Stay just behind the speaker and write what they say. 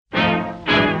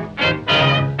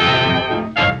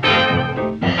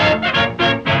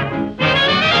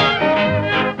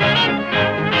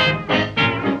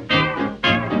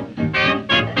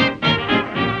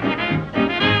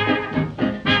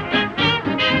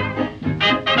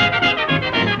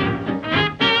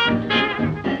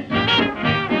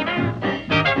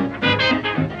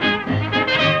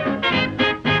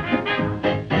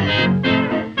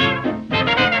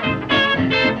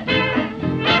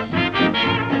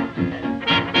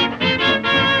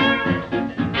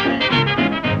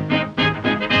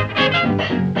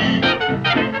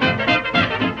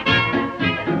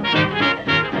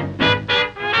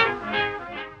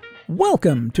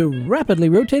Welcome to Rapidly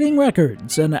Rotating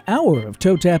Records, an hour of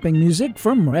toe-tapping music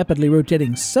from rapidly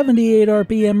rotating 78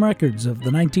 RPM records of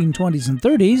the 1920s and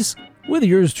 30s, with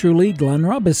yours truly, Glenn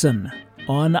Robison,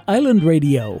 on Island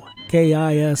Radio,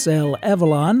 KISL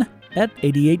Avalon, at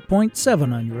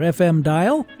 88.7 on your FM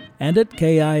dial, and at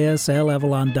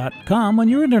KISLAvalon.com on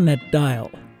your internet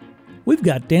dial. We've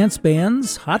got dance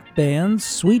bands, hot bands,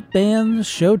 sweet bands,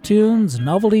 show tunes,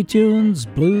 novelty tunes,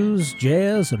 blues,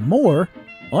 jazz, and more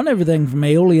on everything from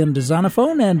Aeolian to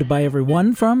Zonophone and by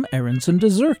everyone from Aronson to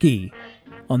Zurke.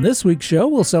 On this week's show,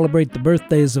 we'll celebrate the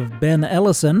birthdays of Ben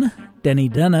Ellison, Denny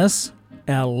Dennis,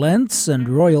 Al Lentz, and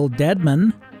Royal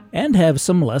Dadman, and have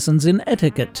some lessons in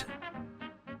etiquette.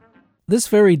 This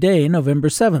very day, November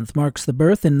 7th, marks the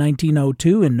birth in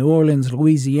 1902 in New Orleans,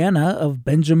 Louisiana, of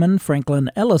Benjamin Franklin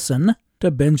Ellison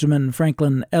to Benjamin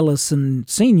Franklin Ellison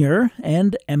Sr.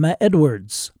 and Emma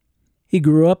Edwards. He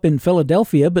grew up in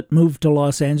Philadelphia but moved to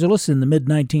Los Angeles in the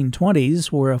mid-1920s,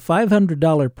 where a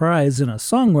 $500 prize in a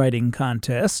songwriting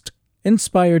contest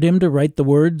inspired him to write the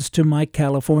words to My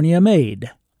California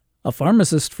Maid. A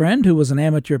pharmacist friend who was an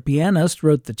amateur pianist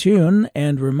wrote the tune,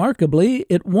 and remarkably,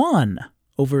 it won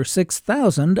over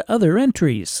 6,000 other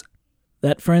entries.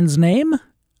 That friend's name?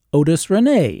 Otis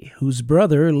René, whose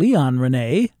brother, Leon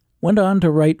René, went on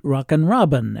to write Rockin'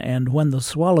 Robin and When the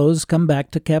Swallows Come Back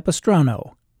to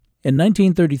Capistrano. In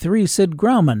 1933, Sid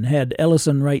Grauman had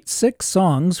Ellison write 6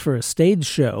 songs for a stage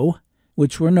show,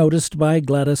 which were noticed by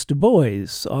Gladys Du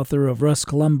Bois, author of Russ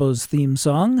Columbo's theme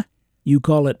song, You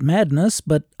Call It Madness,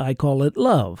 But I Call It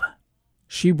Love.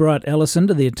 She brought Ellison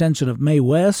to the attention of Mae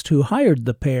West, who hired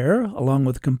the pair, along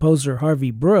with composer Harvey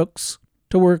Brooks,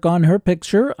 to work on her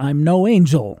picture, I'm No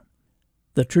Angel.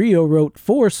 The trio wrote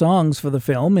 4 songs for the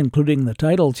film, including the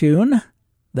title tune,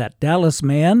 That Dallas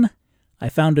Man, I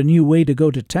Found a New Way to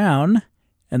Go to Town,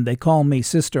 and They Call Me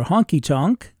Sister Honky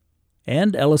Tonk,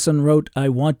 and Ellison wrote I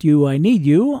Want You, I Need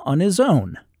You on his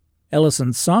own.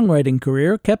 Ellison's songwriting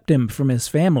career kept him from his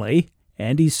family,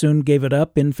 and he soon gave it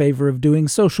up in favor of doing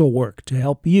social work to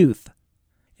help youth.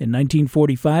 In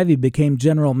 1945, he became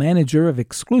general manager of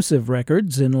Exclusive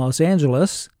Records in Los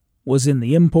Angeles, was in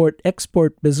the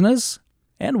import-export business,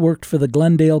 and worked for the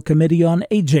Glendale Committee on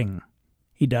Aging.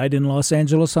 He died in Los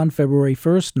Angeles on February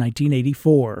 1st,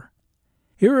 1984.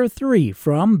 Here are 3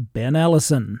 from Ben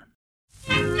Ellison.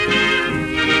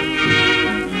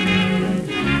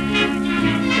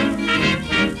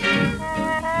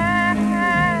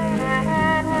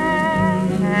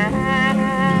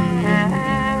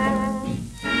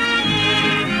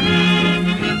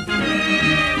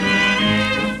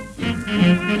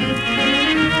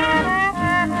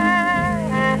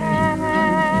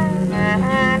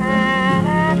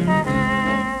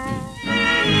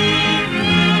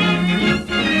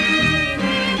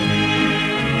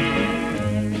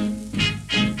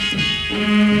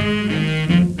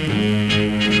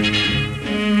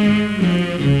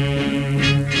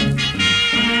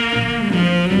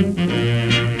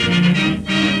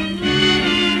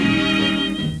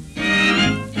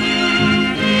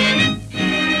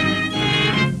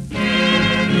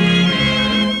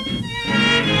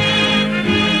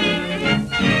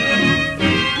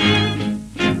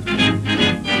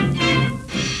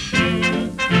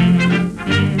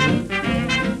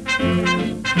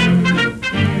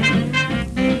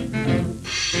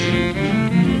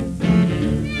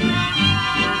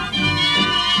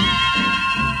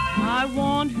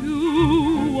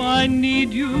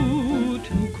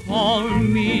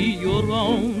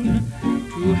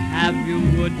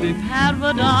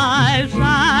 Paradise,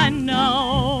 I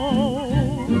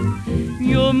know.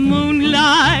 Your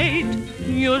moonlight,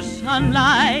 your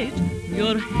sunlight,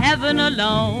 your heaven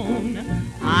alone.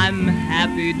 I'm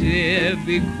happy, dear,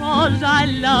 because I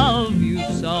love you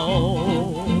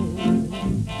so.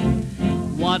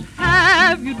 What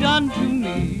have you done to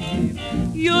me?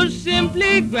 You're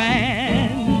simply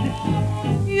grand.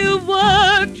 You've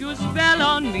worked your spell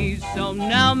on me, so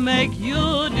now make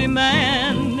your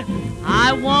demand.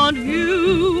 I want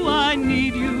you, I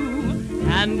need you,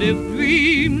 and if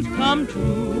dreams come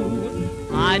true,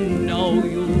 I know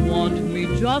you'll want me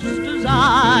just as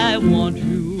I want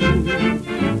you.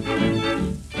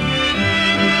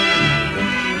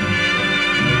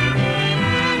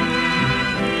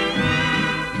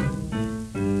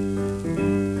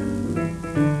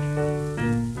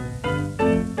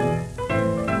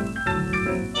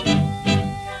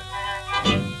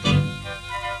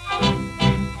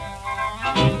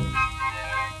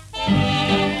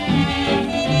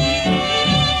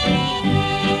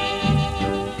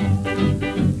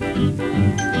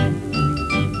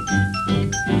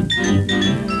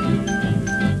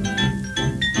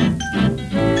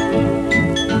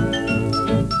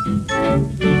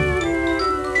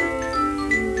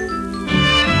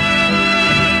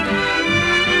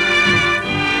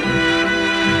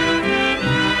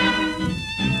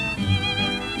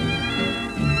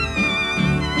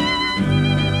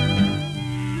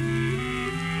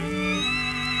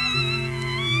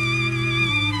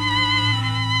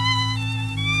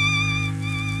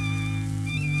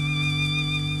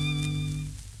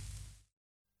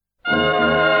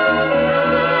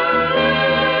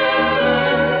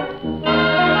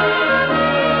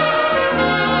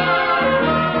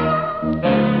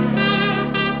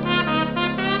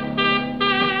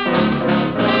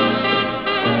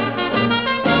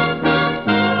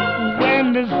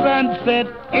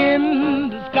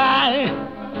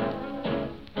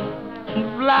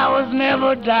 flowers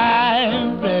never die,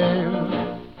 babe.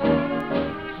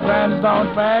 Friends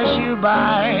don't pass you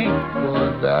by,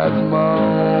 but that's my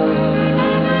home.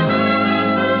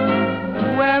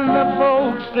 When the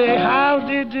folks say how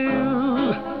do you do,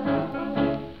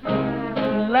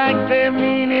 like they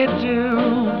mean it to.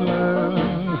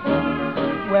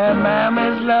 Where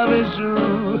mama's love is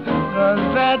true, 'cause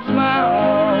that's my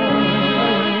home.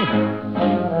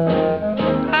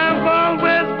 I'm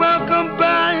always welcome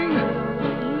back,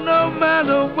 no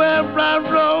matter where I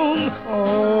roam.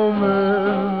 Oh,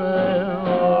 man,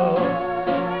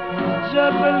 it's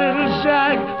just a little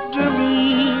shack to me,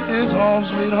 it's home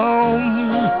sweet home.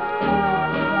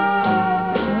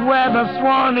 Where the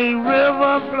Swanee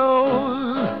River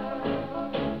flows,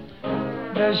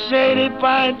 the shady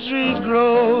pine trees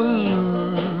grow.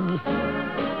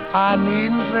 I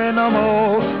needn't say no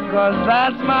more, 'cause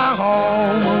that's my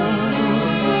home.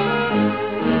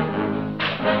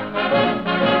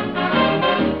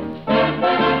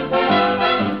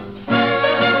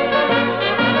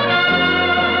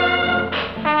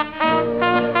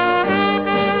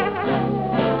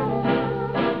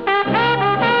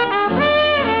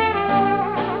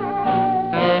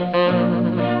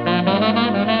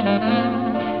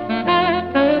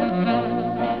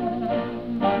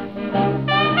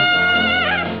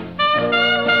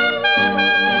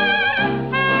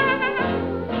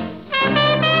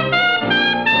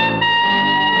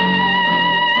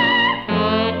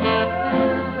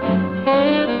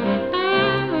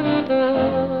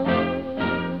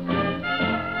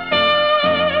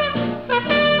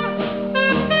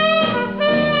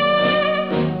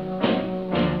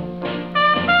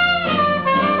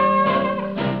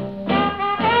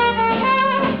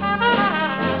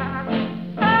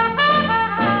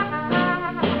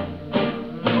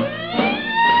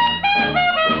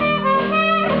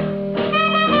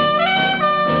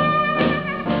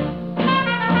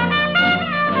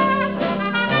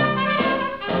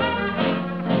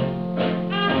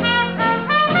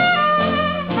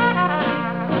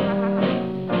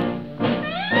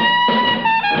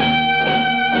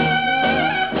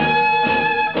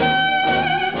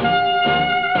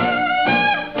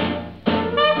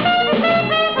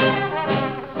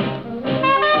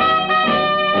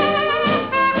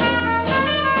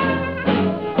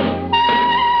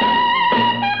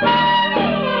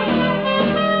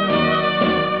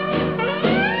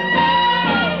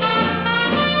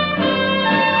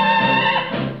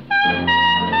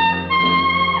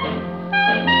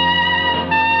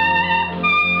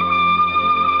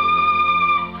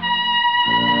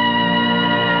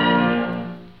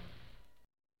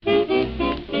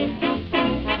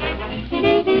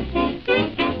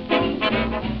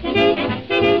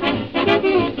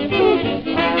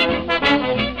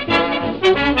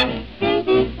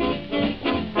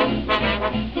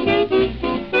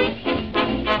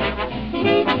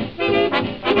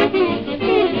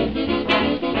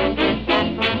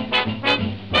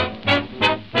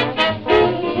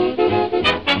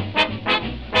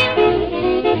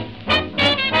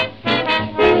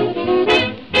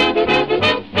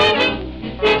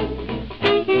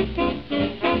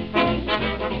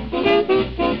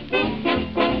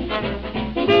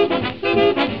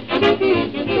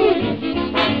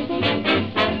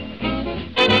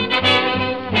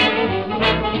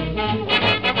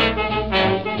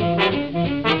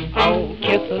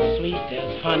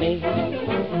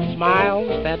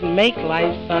 Make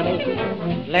life sunny.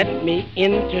 Let me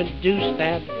introduce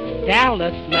that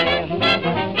Dallas man.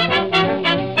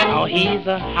 Oh, he's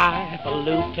a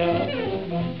highfalutin,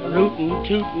 rootin',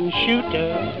 tootin'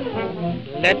 shooter.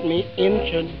 Let me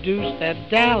introduce that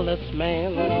Dallas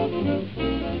man.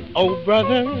 Oh,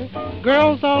 brother,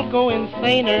 girls all go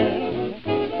insaner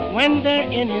when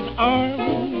they're in his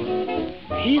arms.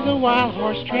 He's a wild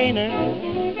horse trainer,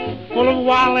 full of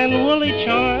wild and woolly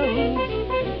charms.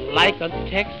 Like a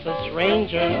Texas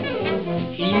Ranger,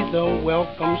 he's a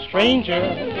welcome stranger.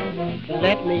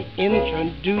 Let me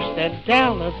introduce that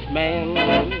Dallas man.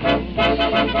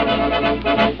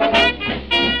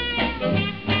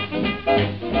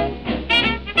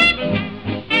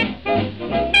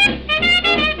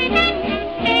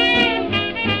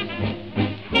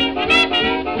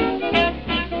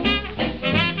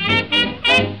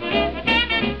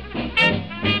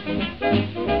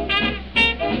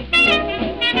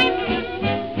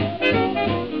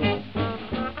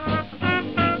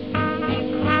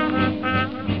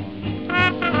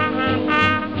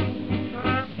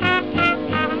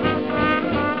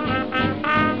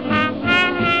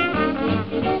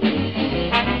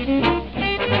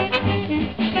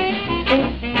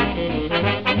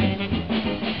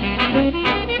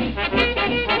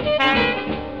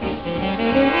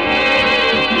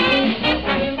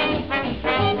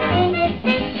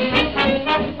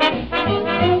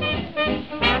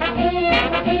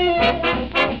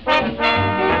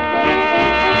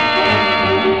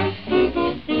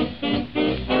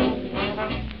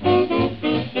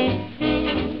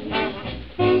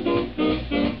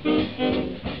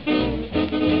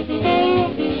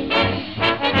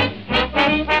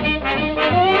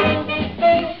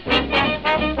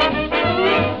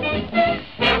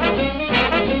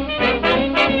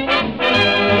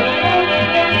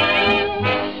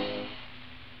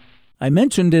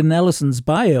 mentioned in Ellison's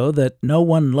bio that No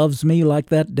One Loves Me Like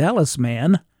That Dallas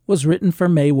Man was written for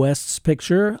Mae West's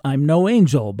picture I'm No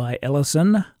Angel by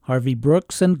Ellison, Harvey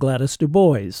Brooks, and Gladys Du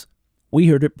Bois. We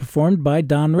heard it performed by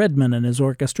Don Redman and his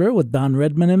orchestra, with Don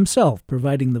Redman himself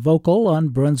providing the vocal on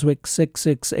Brunswick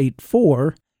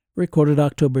 6684, recorded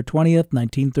October 20th,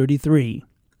 1933.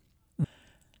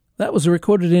 That was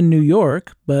recorded in New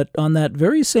York, but on that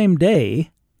very same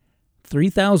day,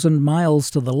 3,000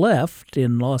 miles to the left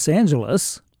in Los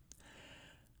Angeles,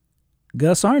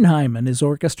 Gus Arnheim and his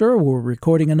orchestra were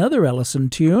recording another Ellison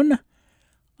tune,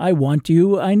 I Want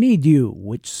You, I Need You,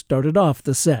 which started off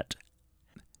the set.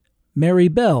 Mary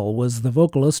Bell was the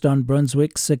vocalist on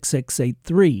Brunswick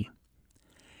 6683.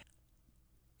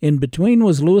 In between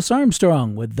was Louis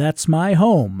Armstrong with That's My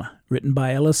Home, written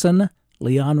by Ellison,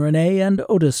 Leon Rene, and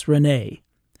Otis Rene.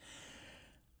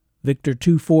 Victor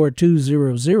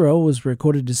 24200 was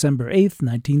recorded December 8,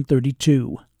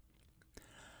 1932.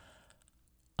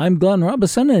 I'm Glenn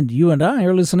Robison, and you and I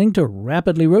are listening to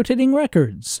Rapidly Rotating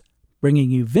Records,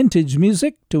 bringing you vintage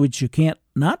music to which you can't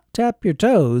not tap your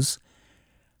toes,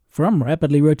 from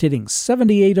rapidly rotating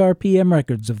 78 RPM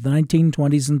records of the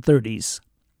 1920s and 30s.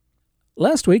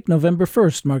 Last week, November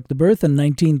 1st, marked the birth in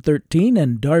 1913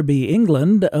 in Derby,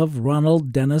 England, of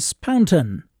Ronald Dennis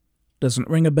Pounton. Doesn't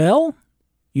ring a bell?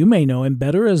 You may know him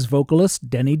better as vocalist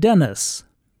Denny Dennis.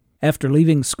 After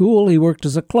leaving school, he worked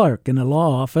as a clerk in a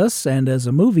law office and as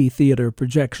a movie theater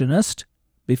projectionist,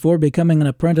 before becoming an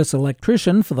apprentice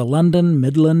electrician for the London,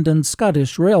 Midland, and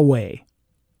Scottish Railway.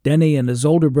 Denny and his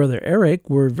older brother Eric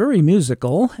were very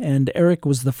musical, and Eric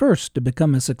was the first to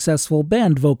become a successful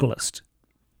band vocalist.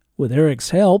 With Eric's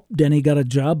help, Denny got a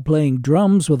job playing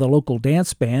drums with a local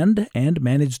dance band and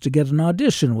managed to get an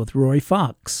audition with Roy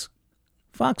Fox.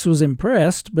 Fox was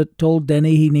impressed, but told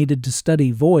Denny he needed to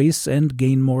study voice and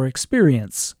gain more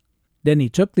experience. Denny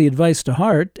took the advice to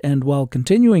heart, and while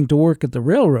continuing to work at the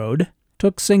railroad,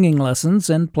 took singing lessons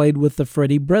and played with the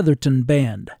Freddie Bretherton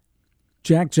Band.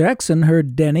 Jack Jackson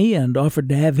heard Denny and offered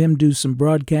to have him do some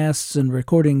broadcasts and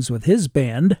recordings with his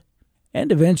band,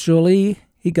 and eventually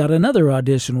he got another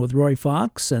audition with Roy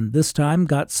Fox and this time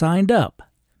got signed up,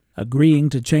 agreeing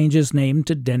to change his name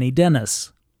to Denny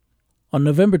Dennis. On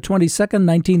November 22,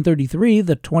 1933,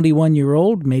 the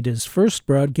 21-year-old made his first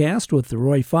broadcast with the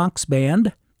Roy Fox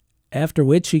Band, after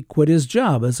which he quit his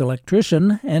job as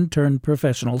electrician and turned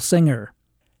professional singer.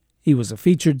 He was a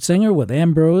featured singer with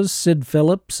Ambrose, Sid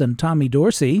Phillips, and Tommy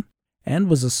Dorsey, and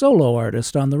was a solo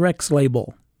artist on the Rex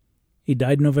label. He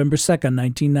died November 2,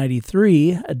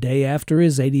 1993, a day after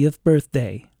his 80th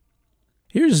birthday.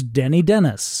 Here's Denny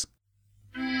Dennis.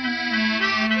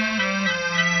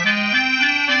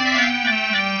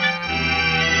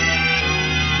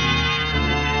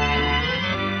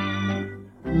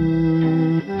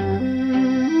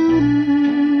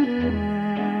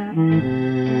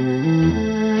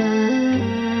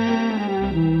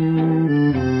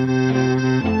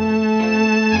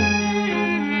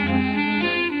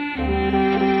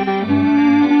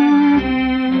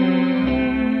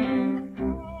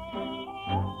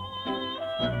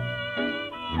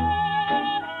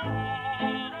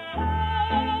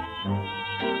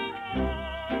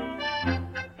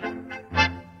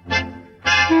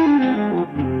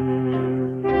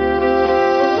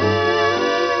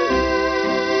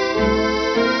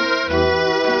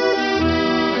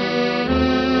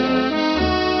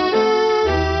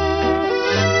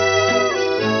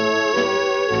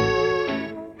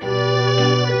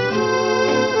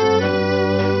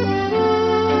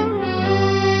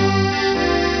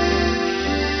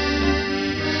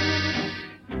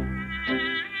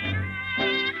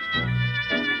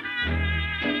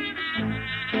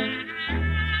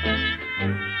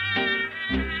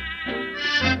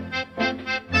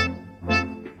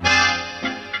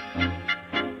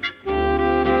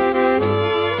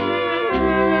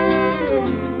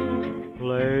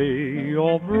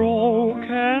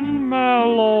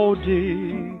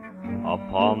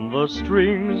 Upon the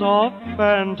strings of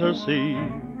fantasy,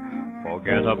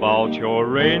 forget about your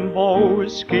rainbow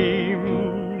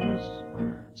schemes.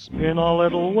 Spin a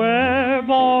little web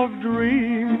of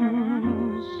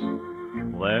dreams.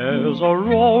 There's a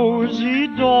rosy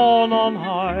dawn on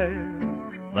high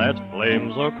that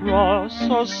flames across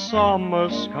a summer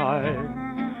sky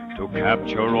to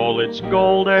capture all its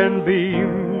golden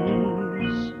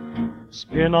beams.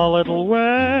 Spin a little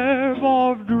web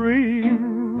of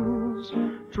dreams.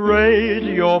 Trade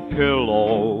your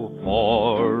pillow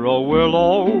for a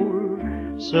willow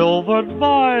silvered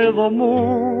by the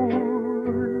moon.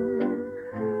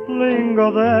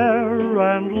 Linger there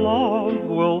and love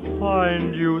will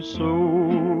find you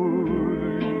soon.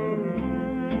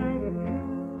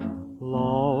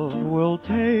 will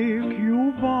take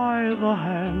you by the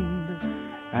hand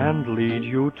and lead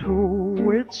you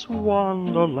to its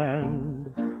wonderland.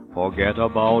 Forget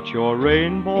about your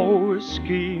rainbow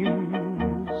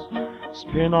schemes.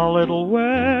 Spin a little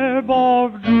web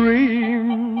of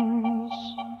dreams.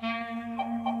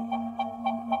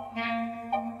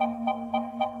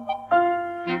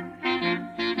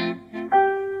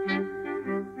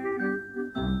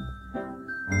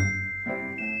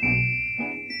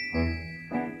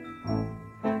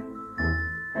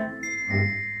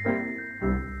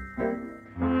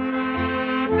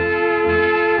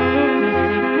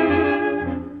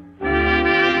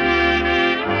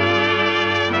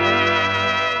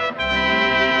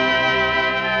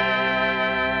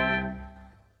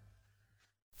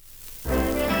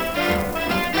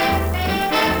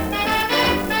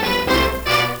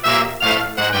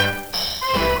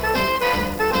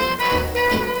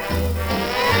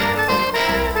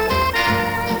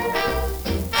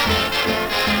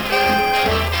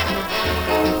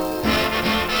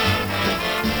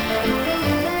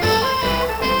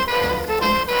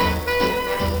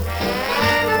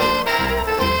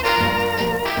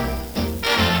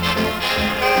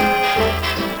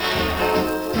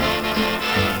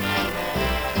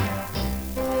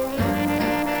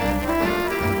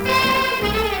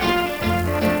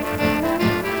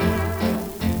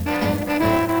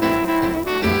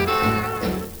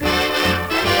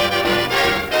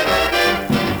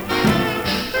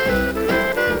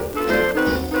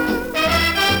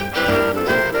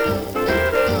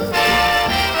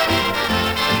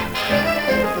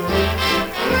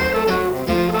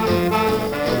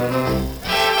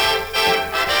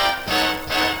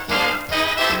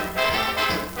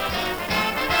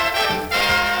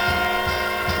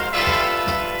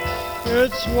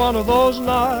 It's one of those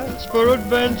nights for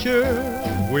adventure.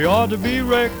 We ought to be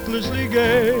recklessly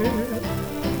gay.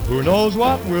 Who knows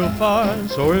what we'll find?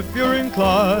 So if you're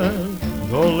inclined,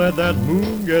 don't let that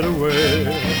moon get away.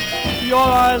 Your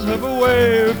eyes have a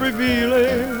way of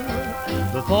revealing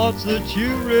the thoughts that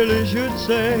you really should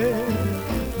say.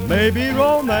 Maybe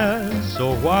romance,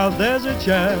 so while there's a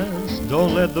chance,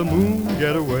 don't let the moon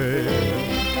get away.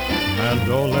 And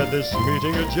don't let this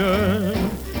meeting adjourn.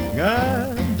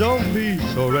 And don't be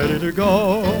so ready to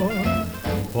go,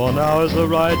 for now is the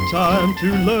right time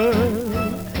to learn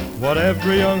what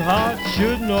every young heart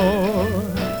should know.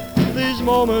 These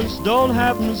moments don't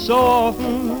happen so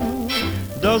often,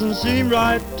 doesn't seem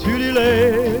right to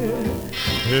delay.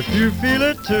 If you feel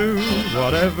it too,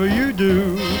 whatever you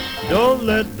do, don't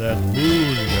let that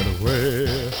moon get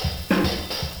away.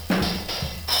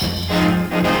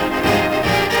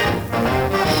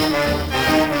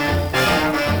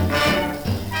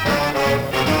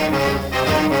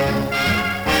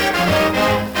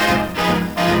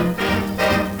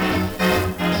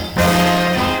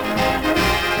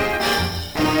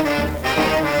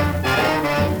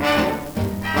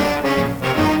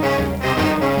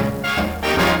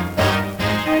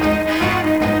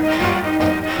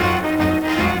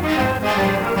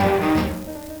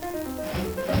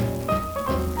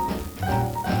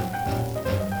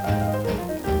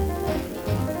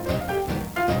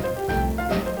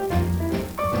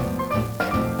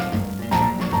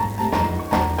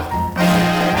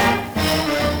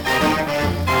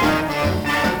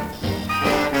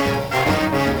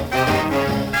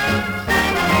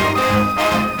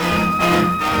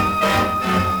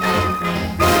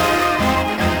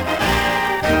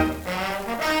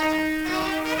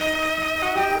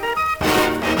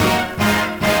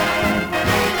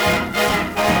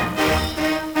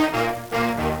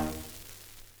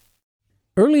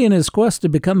 Early in his quest to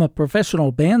become a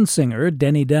professional band singer,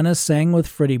 Denny Dennis sang with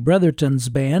Freddie Brotherton's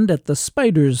band at the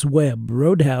Spider's Web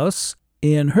Roadhouse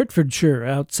in Hertfordshire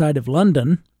outside of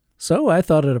London. So I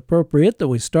thought it appropriate that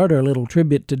we start our little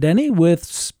tribute to Denny with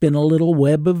Spin a Little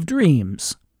Web of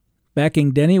Dreams.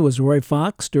 Backing Denny was Roy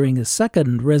Fox during his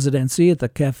second residency at the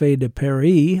Café de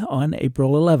Paris on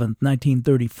April 11,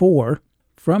 1934,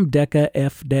 from Decca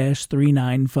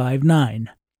F-3959.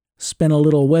 Spin a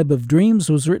Little Web of Dreams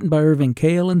was written by Irving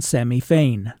Cale and Sammy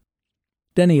Fain.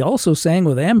 Denny also sang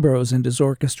with Ambrose and his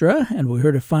orchestra, and we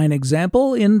heard a fine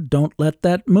example in Don't Let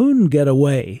That Moon Get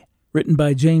Away, written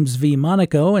by James V.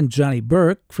 Monaco and Johnny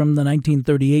Burke from the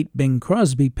 1938 Bing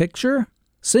Crosby picture,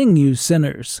 Sing You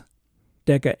Sinners.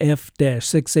 Decca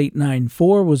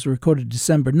F-6894 was recorded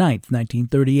December 9,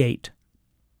 1938.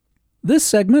 This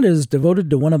segment is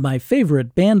devoted to one of my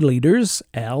favorite band leaders,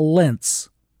 Al Lentz.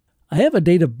 I have a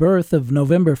date of birth of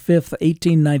November 5th,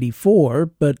 1894,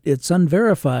 but it's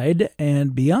unverified,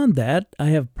 and beyond that, I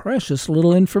have precious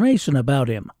little information about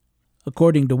him.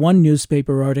 According to one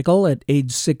newspaper article, at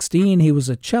age 16 he was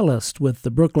a cellist with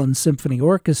the Brooklyn Symphony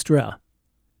Orchestra.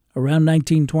 Around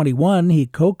 1921 he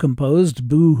co-composed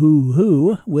Boo Hoo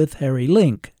Hoo with Harry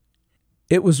Link.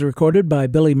 It was recorded by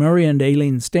Billy Murray and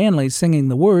Aileen Stanley singing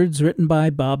the words written by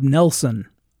Bob Nelson.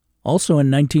 Also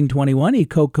in 1921 he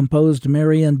co-composed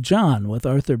Mary and John with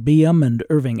Arthur Byam and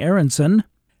Irving Aronson,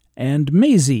 and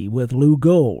Maisie with Lou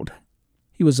Gold.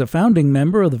 He was a founding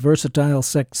member of the Versatile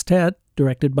Sextet,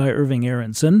 directed by Irving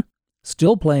Aronson,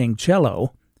 still playing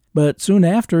cello, but soon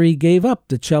after he gave up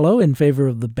the cello in favor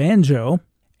of the banjo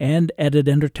and added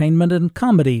entertainment and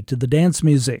comedy to the dance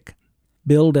music.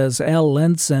 Billed as Al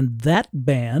Lentz and That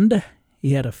Band,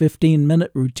 he had a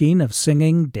 15-minute routine of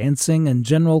singing, dancing, and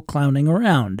general clowning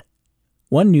around.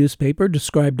 One newspaper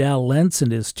described Al Lentz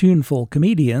and his tuneful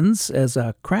comedians as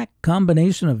a crack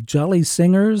combination of jolly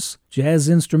singers, jazz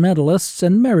instrumentalists,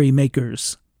 and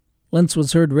merrymakers. Lentz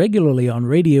was heard regularly on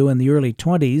radio in the early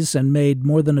 20s and made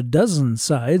more than a dozen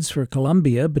sides for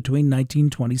Columbia between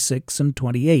 1926 and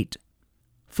 28.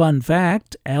 Fun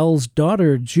fact, Al's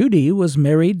daughter Judy was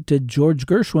married to George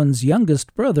Gershwin's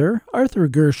youngest brother, Arthur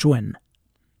Gershwin.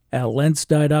 Al Lentz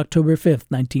died October 5,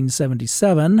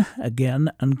 1977,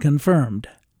 again unconfirmed.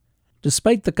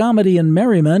 Despite the comedy and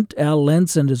merriment, Al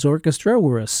Lentz and his orchestra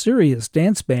were a serious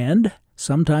dance band,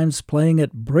 sometimes playing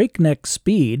at breakneck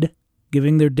speed,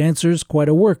 giving their dancers quite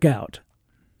a workout.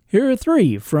 Here are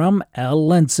three from Al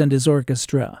Lentz and his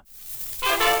orchestra.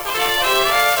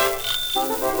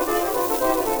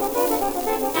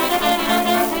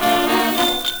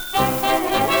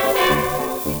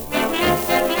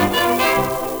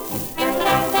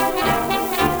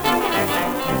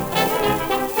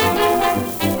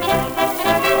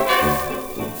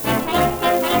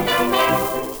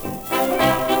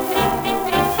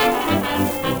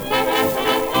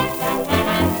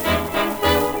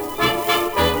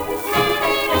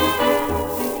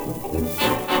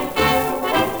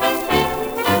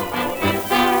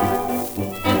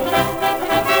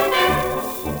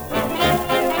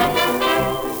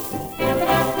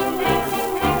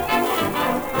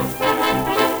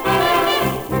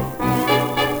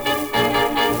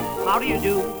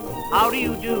 How do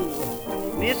you do,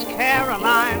 Miss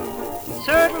Caroline?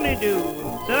 Certainly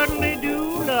do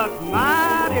look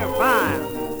mighty fine.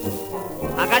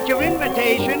 I got your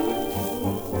invitation,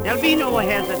 there'll be no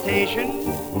hesitation.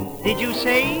 Did you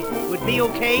say it would be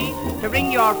okay to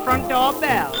ring your front door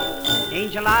bell?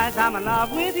 Angel eyes, I'm in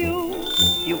love with you.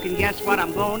 You can guess what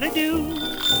I'm gonna do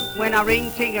when I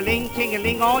ring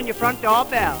ting-a-ling on your front door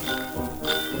bell.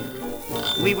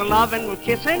 We will love and we'll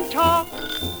kiss and talk,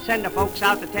 send the folks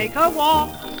out to take a walk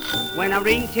when I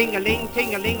ring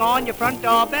ting-a-ling on your front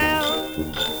door bell.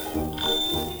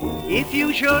 If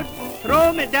you should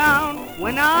throw me down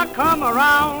when I come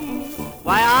around,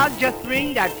 why, I'll just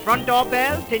ring that front door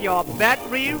bell till your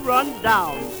battery runs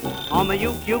down. On my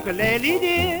ukulele,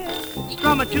 dear,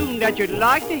 strum a tune that you'd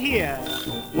like to hear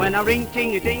when I ring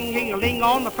ting-a-ling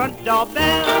on the front door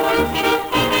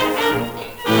bell.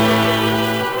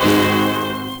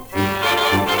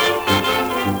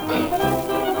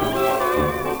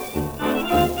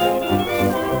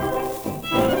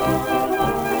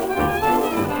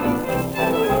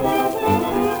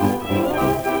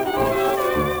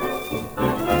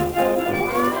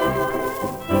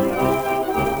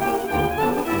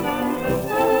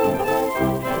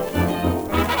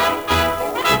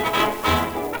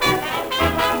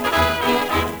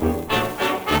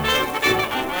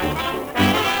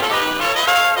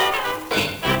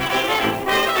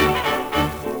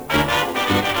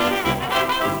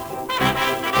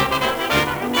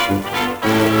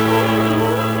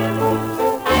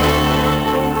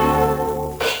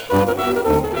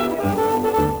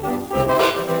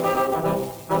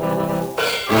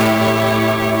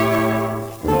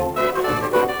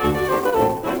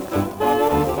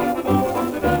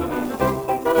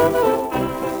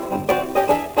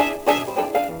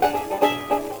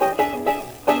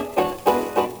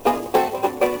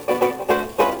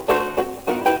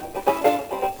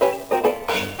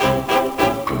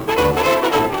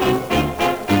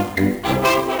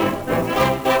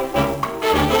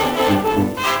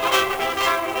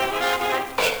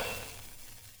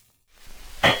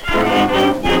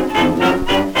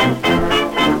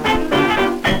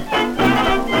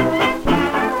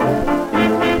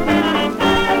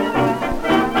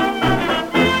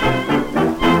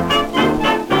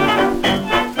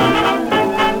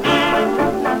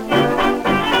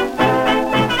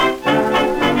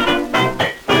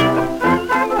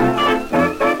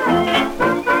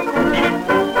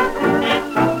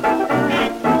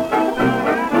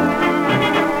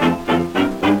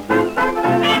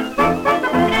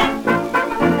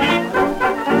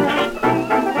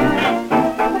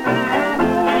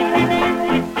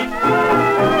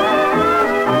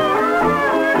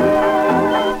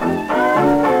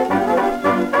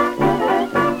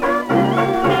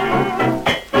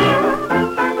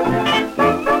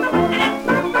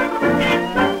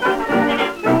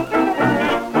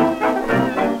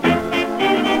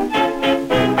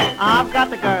 got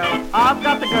the girl, I've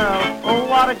got the girl. Oh,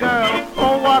 what a girl,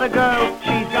 oh, what a girl.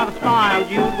 She's got a smile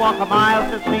you'd walk a mile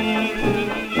to see.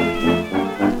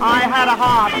 I had a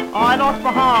heart, I lost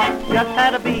my heart, just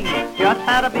had a beat, just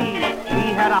had a beat.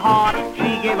 She had a heart,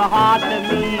 she gave a heart to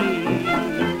me.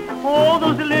 Oh,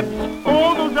 those lips,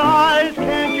 oh, those eyes,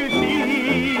 can't you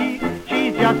see?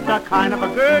 She's just the kind of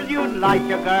a girl you'd like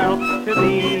your girl to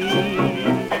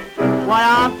be. Why,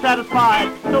 I'm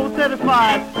satisfied, so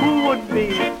satisfied. Who wouldn't be,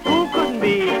 who couldn't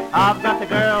be? I've got the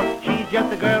girl, she's just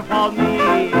the girl for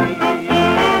me.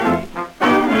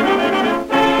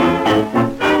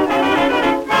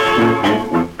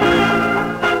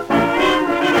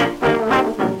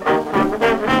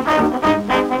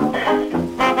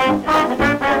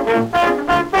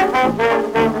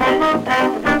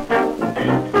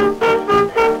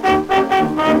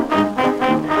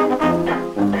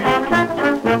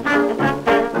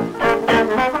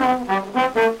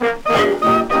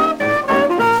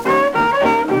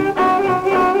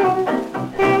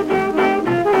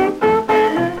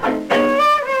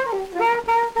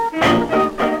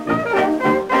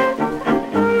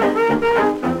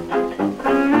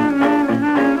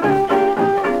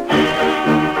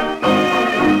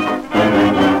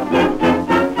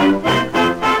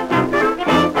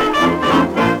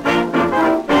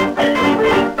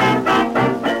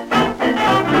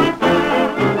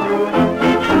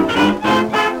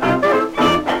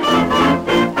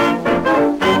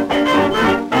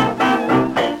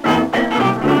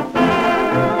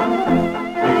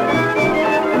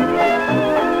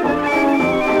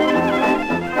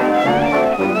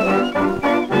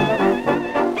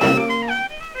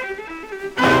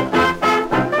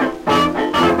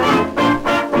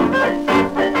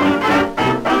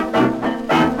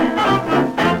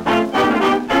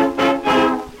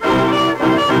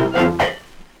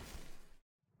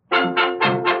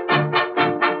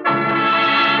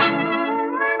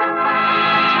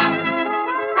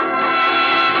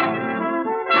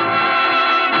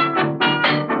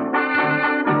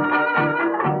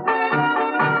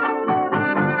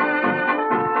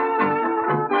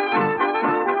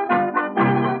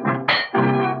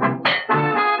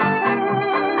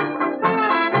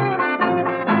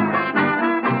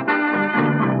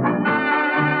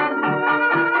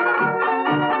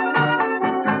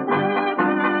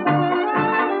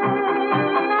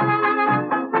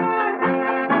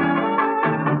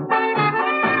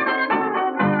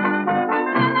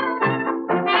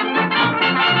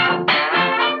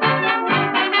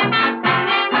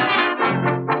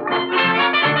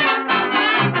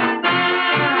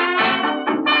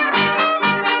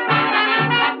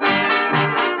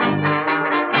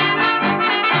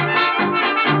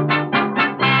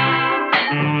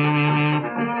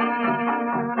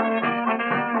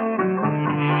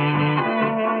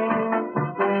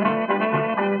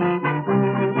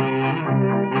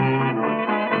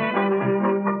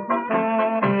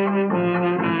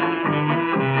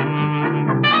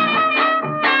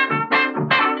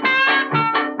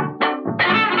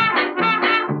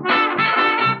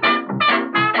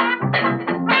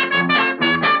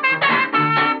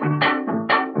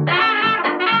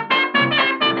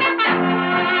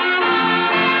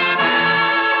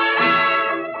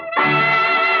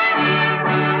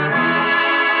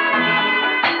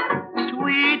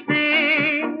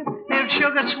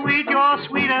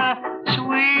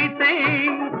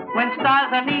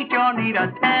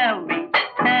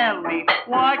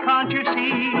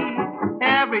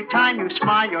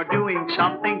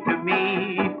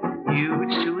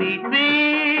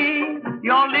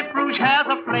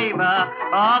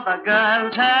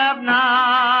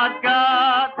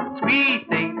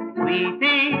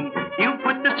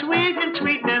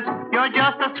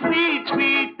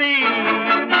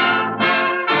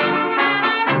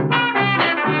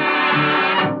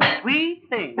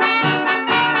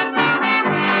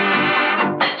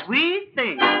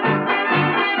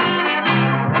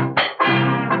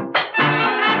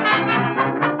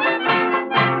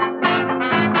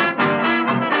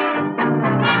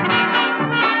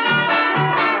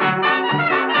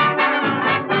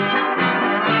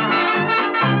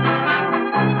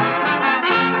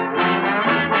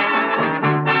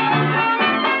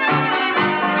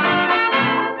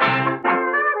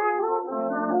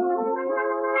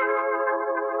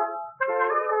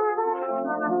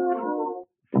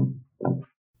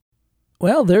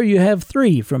 Well, there you have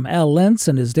three from Al Lentz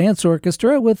and his dance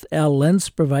orchestra, with Al Lentz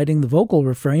providing the vocal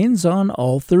refrains on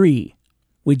all three.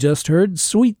 We just heard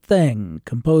Sweet Thing,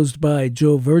 composed by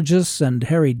Joe Vergis and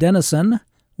Harry Dennison,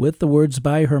 with the words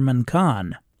by Herman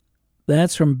Kahn.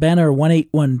 That's from Banner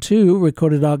 1812,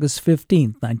 recorded August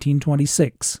 15,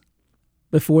 1926.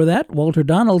 Before that, Walter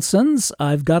Donaldson's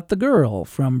I've Got the Girl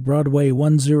from Broadway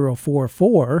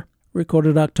 1044,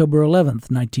 recorded October 11th,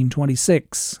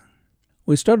 1926.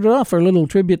 We started off our little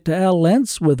tribute to Al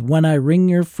Lentz with When I Ring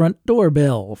Your Front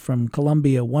Doorbell from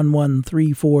Columbia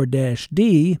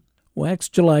 1134-D,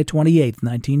 waxed July 28,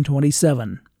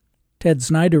 1927. Ted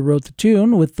Snyder wrote the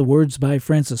tune with the words by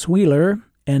Francis Wheeler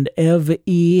and Ev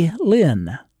E.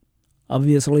 Lynn.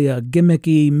 Obviously a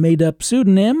gimmicky, made-up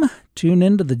pseudonym. Tune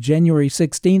into the January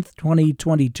 16th,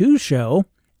 2022 show,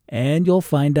 and you'll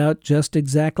find out just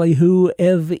exactly who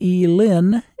Ev E.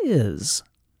 Lynn is.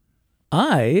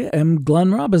 I am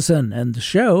Glenn Robison, and the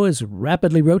show is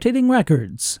Rapidly Rotating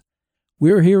Records.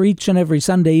 We're here each and every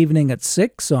Sunday evening at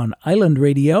 6 on Island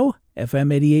Radio,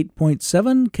 FM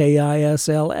 88.7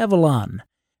 KISL Avalon,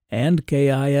 and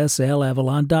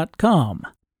KISLAvalon.com.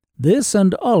 This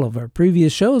and all of our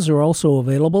previous shows are also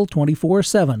available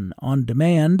 24/7 on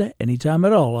demand anytime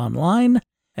at all online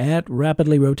at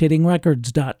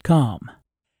rapidlyrotatingrecords.com.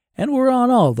 And we're on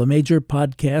all the major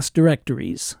podcast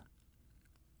directories.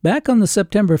 Back on the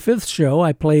September 5th show,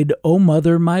 I played Oh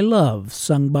Mother My Love,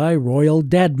 sung by Royal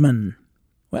Dadman.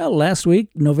 Well, last week,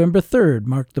 November 3rd,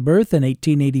 marked the birth in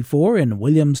 1884 in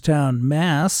Williamstown,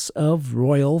 Mass. Of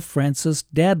Royal Francis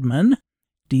Dadman,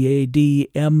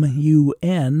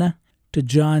 Dadmun, to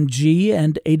John G.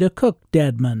 and Ada Cook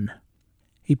Dadman.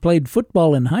 He played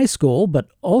football in high school, but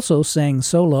also sang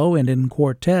solo and in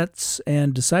quartets,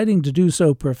 and deciding to do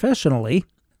so professionally,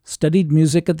 studied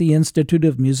music at the Institute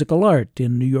of Musical Art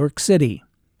in New York City.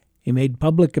 He made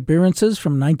public appearances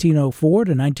from 1904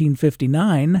 to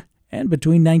 1959, and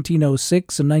between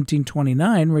 1906 and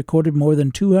 1929 recorded more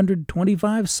than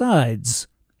 225 sides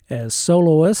as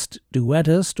soloist,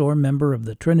 duettist, or member of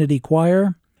the Trinity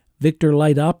Choir, Victor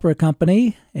Light Opera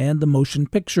Company, and the Motion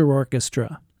Picture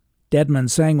Orchestra. Dadman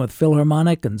sang with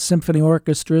philharmonic and symphony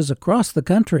orchestras across the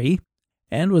country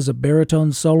and was a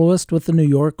baritone soloist with the New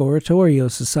York Oratorio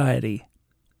Society.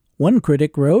 One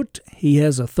critic wrote, "He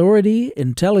has authority,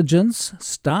 intelligence,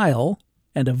 style,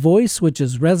 and a voice which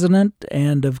is resonant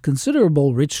and of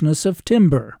considerable richness of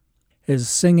timbre. His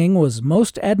singing was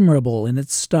most admirable in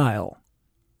its style."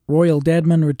 Royal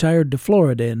Dadman retired to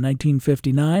Florida in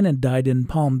 1959 and died in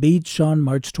Palm Beach on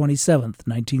March 27,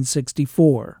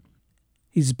 1964.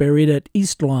 He's buried at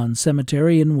East Lawn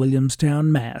Cemetery in Williamstown,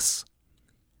 Mass.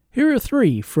 Here are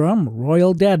three from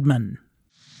Royal Dadman.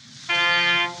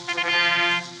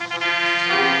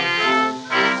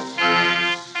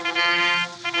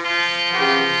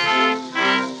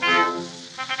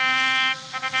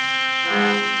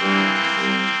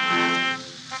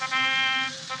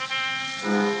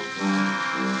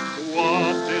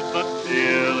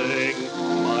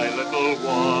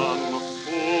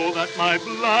 My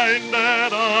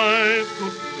blinded eyes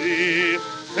could see.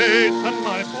 Hasten,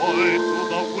 my boy, to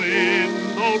the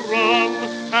window run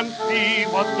and see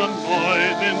what the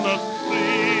noise in the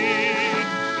street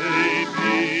may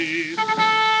be.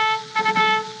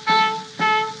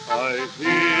 I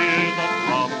hear the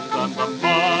drums and the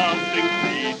marching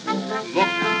feet.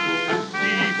 Look and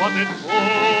see what it's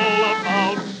all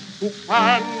about. Who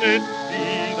can it be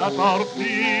that our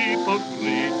people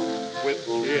greet with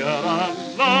cheer and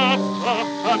laughter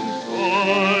and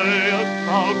joyous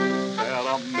shout? There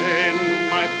are men,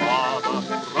 my father,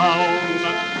 round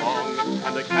and strong,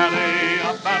 and they carry a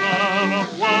banner of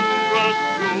wondrous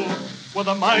blue. With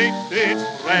a mighty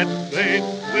tread they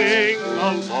swing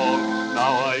along.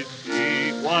 Now I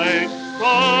see white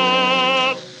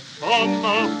stars on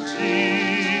the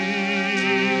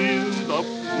field of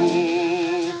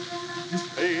blue. You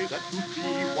say that you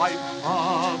see white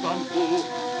stars on blue.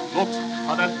 Look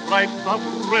at the stripes of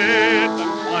red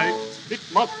and white. It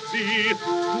must be,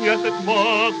 yes, it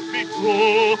must be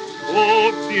true.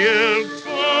 Oh, dear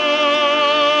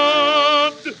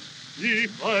God,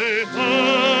 if I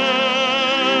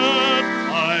had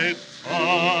my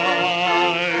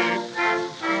sight.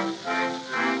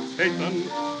 Hasten,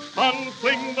 son,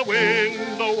 fling the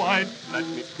window wide. Let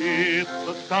me kiss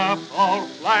the staff our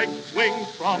flag swings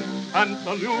from, and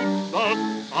salute the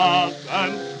stars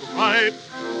and stripes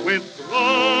with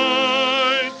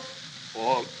pride.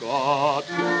 For God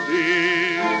to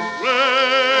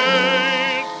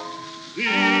praise the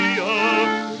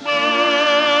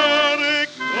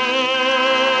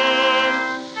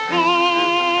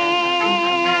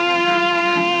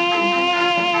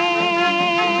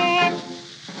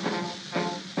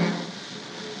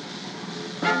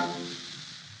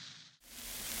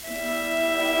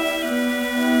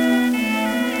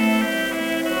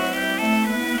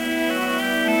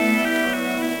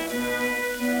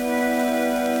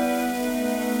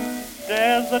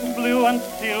American and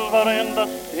silver in the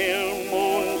still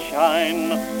moonshine,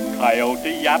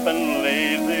 coyote yapping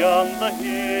lazy on the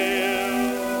hill.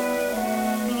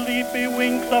 Sleepy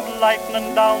winks of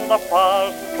lightning down the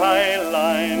far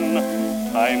skyline,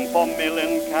 time for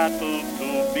milling cattle to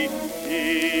be still.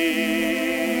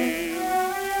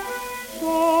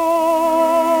 So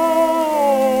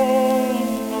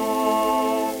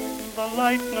now the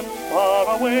lightning's far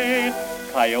away,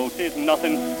 coyote's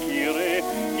nothing scary,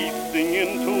 he's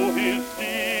singing to his dearie.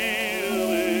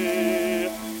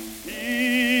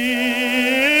 Here,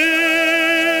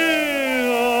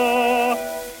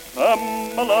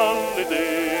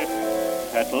 Tamalaliday,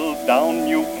 settle down,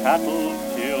 you cattle,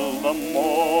 till the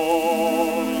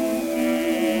morning.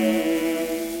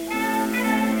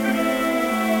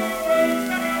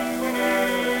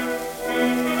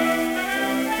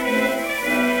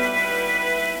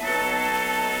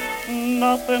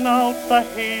 Nothing out the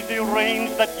hazy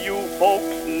range that you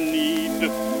folks need,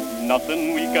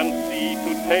 nothing we can see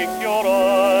to take your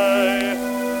eye.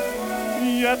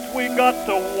 Yet we got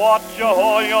to watch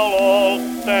or you'll all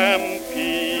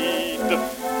stampede,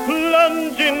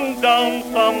 plunging down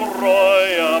some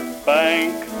royal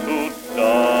bank to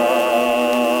die.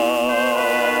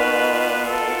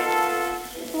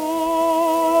 So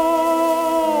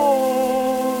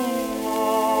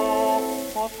now,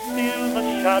 for still the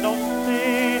shadows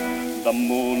stay, the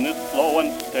moon is slow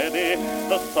and steady,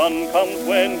 the sun comes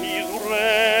when he's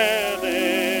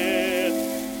ready.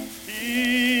 Here,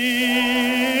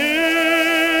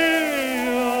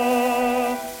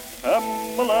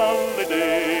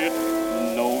 Tamalaliday,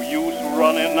 no use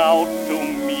running out to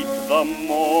meet the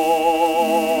morning.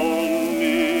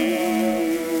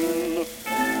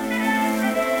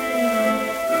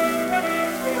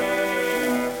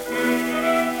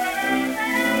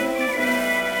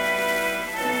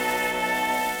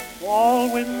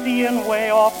 Always seeing way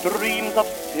off dreams of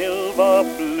silver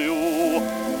blue,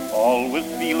 always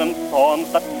feeling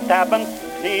thorns that stab and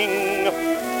sting.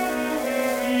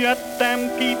 Yet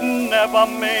stampede never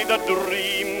made a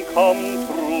dream come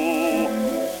true,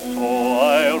 so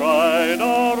I ride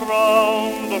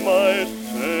around myself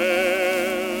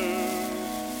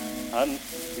and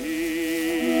sing.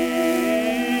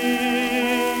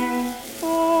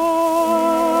 So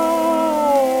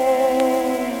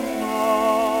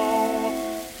now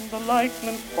the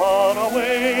lightning's far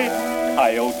away,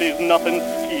 coyote's nothing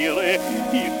scary,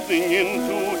 he's singing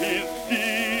to his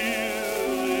dearie.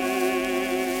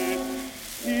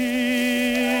 Here,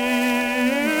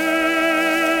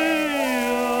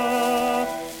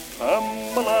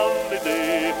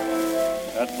 Tamalaliday,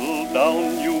 settle down,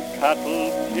 you cattle,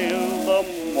 till the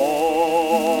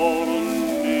morning.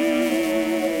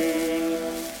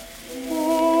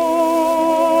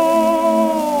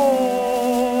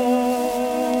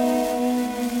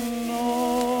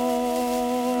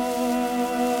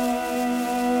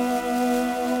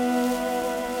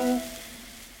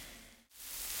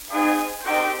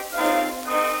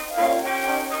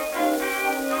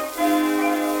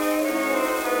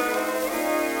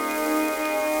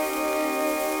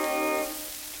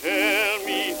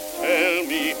 Tell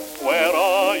me, where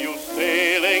are you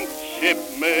sailing,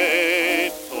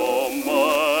 shipmate of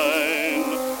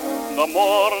mine? The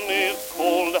morn is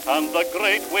cold and the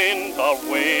great winds are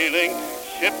wailing,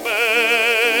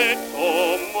 shipmate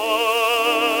of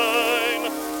mine.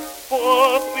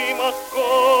 Forth we must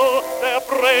go, their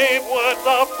brave words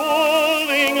are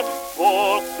falling,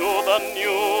 forth to the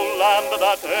new land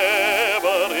that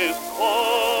ever is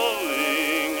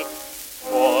calling.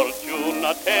 Fortune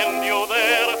attend you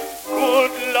there,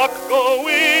 good luck go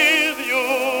with you,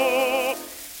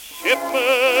 shipmate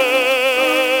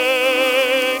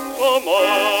of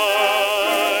mine.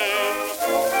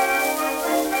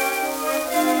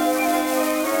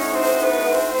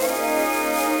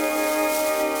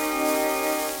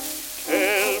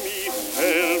 Tell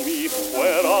me,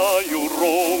 where are you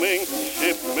roaming,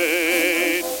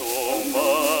 shipmate of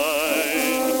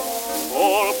mine?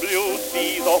 O'er blue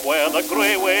seas or where the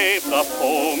grey waves are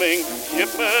foaming,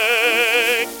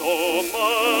 shipmate of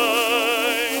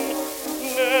mine.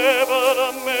 Never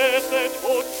a message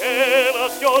would tell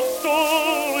us your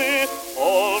story,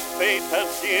 all fate has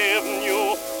given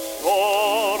you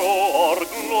sorrow or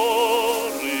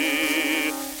glory.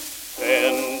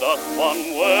 Send us one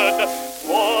word,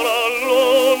 for a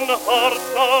lone heart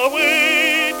are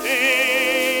waiting,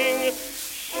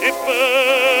 shipmate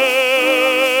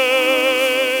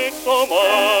of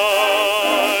mine.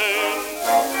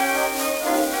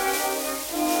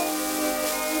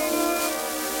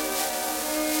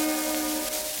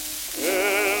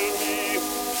 Tell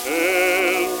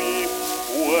me,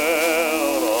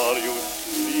 where are you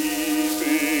sleeping?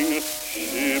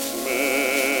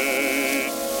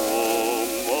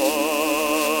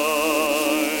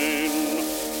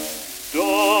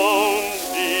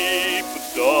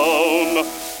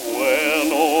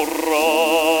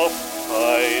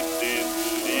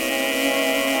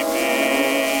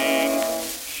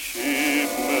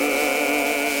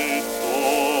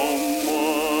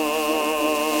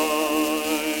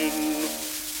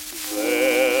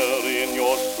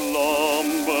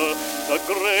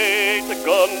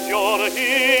 and your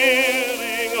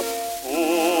hearing.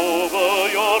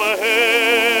 Over your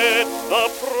head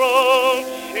the proud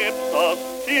ships are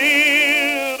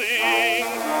steering,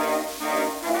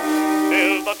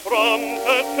 till the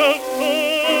trumpet shall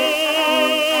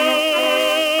sound,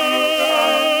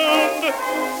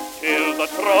 till the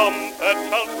trumpet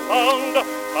shall sound,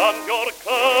 and your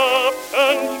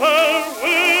captain shall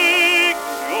wake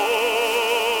you.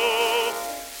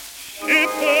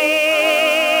 Shipmates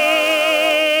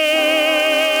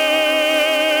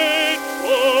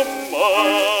of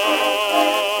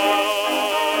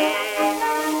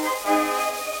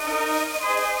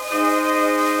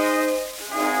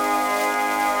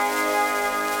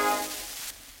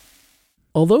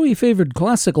Although he favored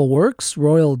classical works,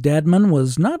 Royal Dadman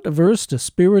was not averse to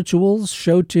spirituals,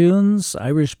 show tunes,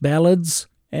 Irish ballads,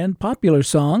 and popular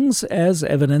songs, as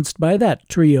evidenced by that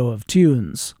trio of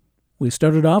tunes. We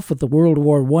started off with the World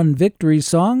War I victory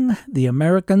song, The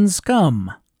Americans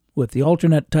Come, with the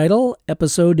alternate title,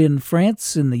 Episode in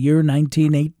France in the year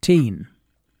 1918.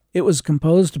 It was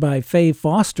composed by Faye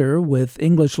Foster with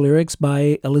English lyrics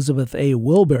by Elizabeth A.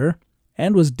 Wilbur,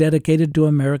 and was dedicated to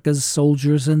America's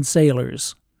soldiers and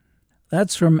sailors.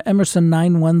 That's from Emerson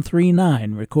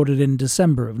 9139, recorded in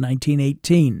December of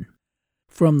 1918.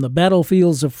 From the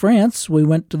battlefields of France, we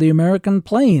went to the American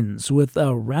plains with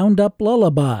a Roundup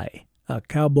Lullaby, a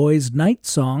cowboy's night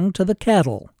song to the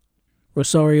cattle.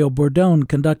 Rosario Bordone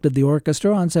conducted the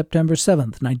orchestra on September 7,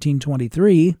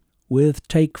 1923, with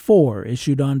Take 4,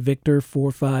 issued on Victor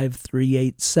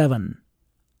 45387.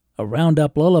 A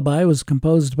Roundup Lullaby was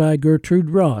composed by Gertrude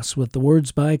Ross with the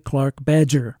words by Clark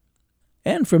Badger.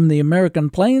 And from the American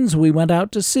plains, we went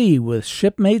out to sea with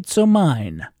Shipmates O'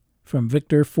 Mine, from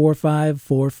Victor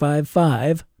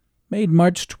 45455, made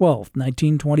March 12,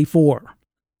 1924.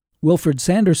 Wilfred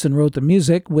Sanderson wrote the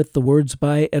music with the words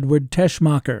by Edward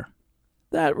Teschmacher.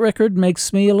 That record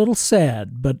makes me a little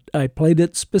sad, but I played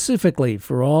it specifically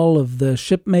for all of the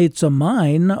shipmates of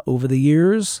mine over the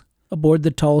years aboard the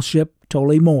tall ship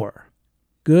Tollymore.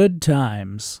 Good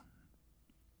times.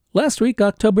 Last week,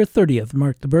 October 30th,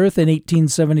 marked the birth in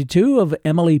 1872 of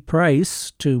Emily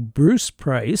Price to Bruce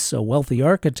Price, a wealthy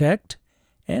architect,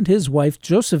 and his wife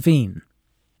Josephine.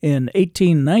 In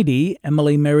 1890,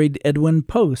 Emily married Edwin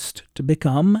Post to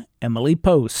become Emily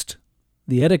Post.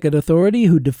 The etiquette authority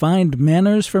who defined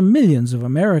manners for millions of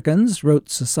Americans wrote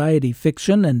society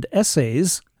fiction and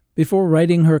essays before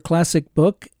writing her classic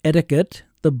book, Etiquette,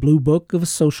 The Blue Book of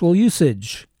Social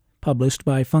Usage, published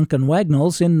by Funk and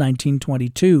Wagnalls in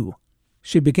 1922.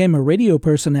 She became a radio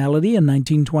personality in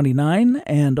 1929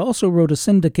 and also wrote a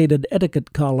syndicated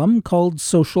etiquette column called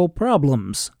Social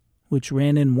Problems, which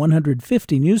ran in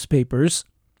 150 newspapers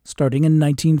starting in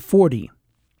 1940.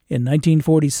 In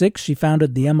 1946, she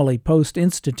founded the Emily Post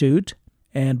Institute,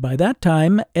 and by that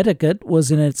time, Etiquette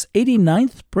was in its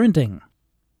 89th printing.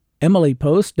 Emily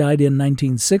Post died in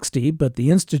 1960, but the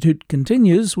Institute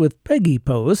continues with Peggy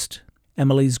Post,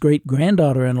 Emily's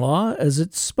great-granddaughter-in-law, as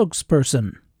its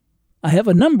spokesperson. I have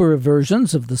a number of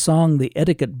versions of the song The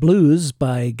Etiquette Blues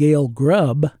by Gail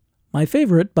Grubb, my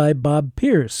favorite by Bob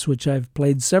Pierce, which I've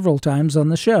played several times on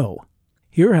the show.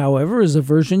 Here, however, is a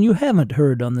version you haven't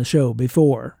heard on the show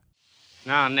before.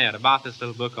 Now, Ned, about this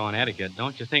little book on etiquette,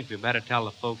 don't you think we better tell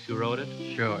the folks who wrote it?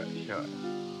 Sure.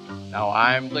 Now,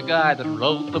 I'm the guy that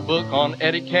wrote the book on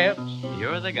etiquette.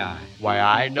 You're the guy. Why,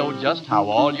 I know just how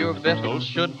all your vessels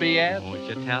should be at. Won't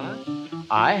you tell us?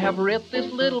 I have writ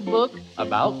this little book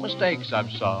about mistakes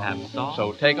I've solved.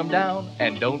 So take 'em down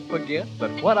and don't forget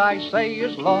that what I say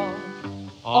is law.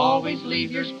 Always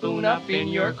leave your spoon up in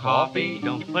your coffee.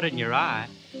 Don't put it in your eye.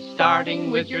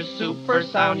 Starting with your soup,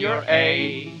 first sound your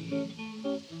A.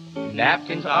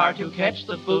 Napkins are to catch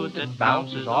the food that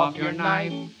bounces off your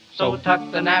knife. So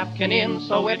tuck the napkin in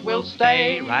so it will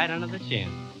stay right under the chin.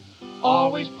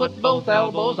 Always put both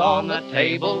elbows on the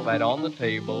table, right on the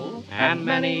table. And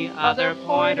many other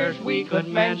pointers we could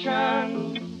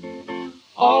mention.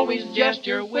 Always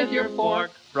gesture with your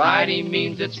fork. Friday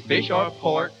means it's fish or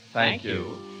pork. Thank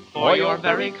you for your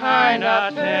very kind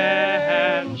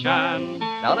attention.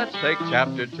 Now let's take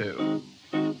chapter 2.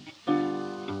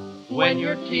 When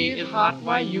your tea is hot,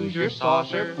 why use your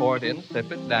saucer? Pour it in, sip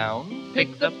it down.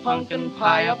 Pick the pumpkin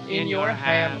pie up in your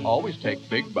hand. Always take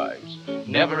big bites.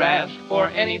 Never ask for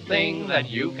anything that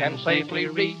you can safely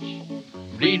reach.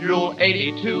 Read Rule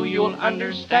 82, you'll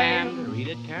understand. Read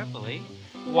it carefully.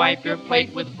 Wipe your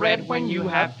plate with bread when you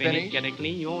have finished. Get it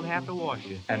clean, you won't have to wash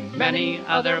it. And many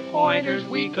other pointers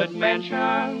we could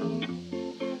mention.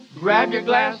 Grab your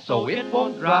glass so it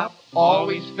won't drop.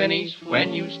 Always finish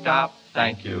when you stop.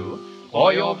 Thank you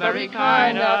for your very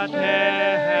kind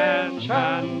attention.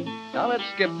 Now let's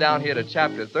skip down here to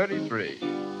chapter 33.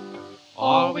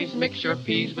 Always mix your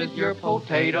peas with your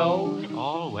potatoes.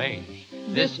 Always.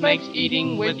 This makes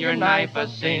eating with your knife a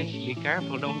cinch. Be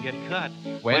careful, don't get cut.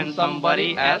 When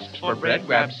somebody asks for bread,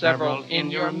 grab several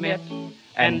in your mitt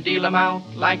and deal 'em out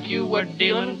like you were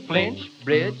dealing flinch,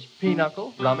 bridge,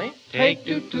 pinochle, rummy. Take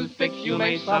 2 toothpicks, you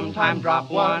may sometime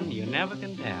drop one. You never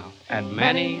can tell. And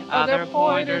many other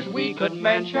pointers we could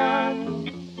mention.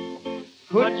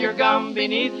 Put your gum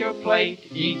beneath your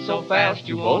plate. Eat so fast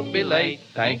you won't be late.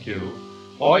 Thank you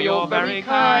for your very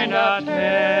kind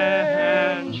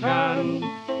attention.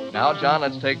 Now, John,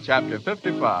 let's take chapter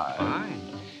 55. Fine.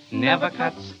 Never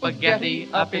cut spaghetti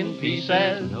up in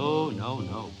pieces. No.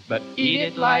 But eat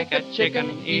it like a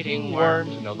chicken eating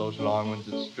worms. You know those long ones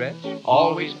that stretch?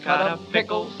 Always cut a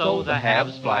pickle so the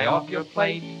halves fly off your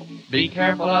plate. Be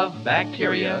careful of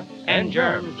bacteria and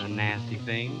germs. The nasty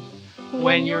things.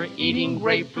 When you're eating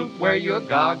grapefruit, wear your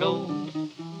goggles.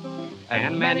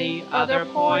 And many other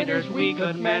pointers we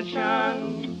could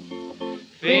mention.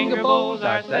 Finger bowls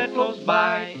are set close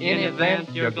by. In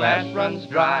event your glass runs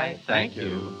dry. Thank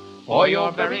you for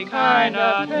your very kind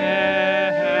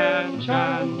attention.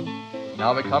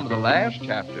 Now we come to the last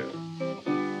chapter.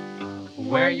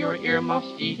 Wear your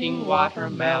earmuffs eating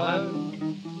watermelon.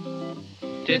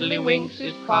 Tiddlywinks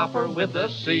is proper with the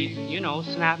seed. You know,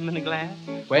 snap 'em in a glass.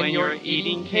 When you're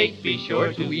eating cake, be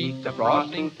sure to eat the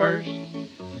frosting first.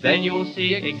 Then you'll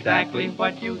see exactly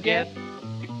what you get.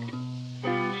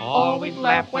 Always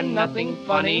laugh when nothing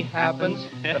funny happens.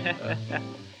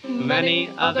 Many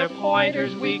other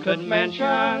pointers we could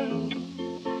mention.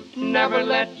 Never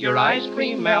let your ice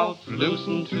cream melt.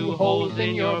 Loosen 2 holes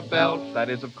in your belt. That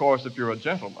is, of course, if you're a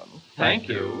gentleman. Thank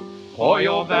you for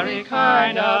your very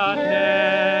kind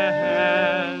attention.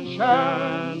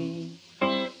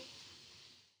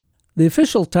 The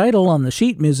official title on the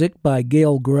sheet music by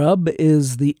Gale Grubb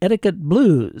is The Etiquette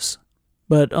Blues,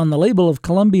 but on the label of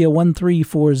Columbia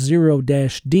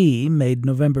 1340-D, made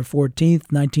November 14,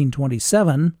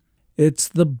 1927, it's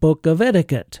The Book of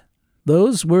Etiquette.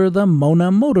 Those were the Mona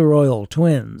Motor Oil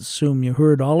twins, whom you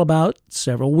heard all about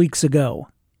several weeks ago.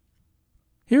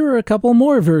 Here are a couple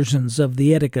more versions of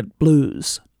the Etiquette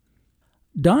Blues.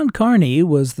 Don Carney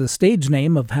was the stage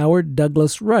name of Howard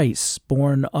Douglas Rice,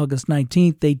 born August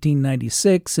 19,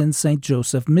 1896, in St.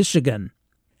 Joseph, Michigan.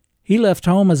 He left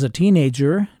home as a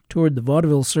teenager, toured the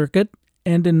vaudeville circuit,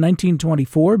 and in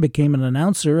 1924 became an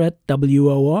announcer at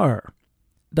WOR.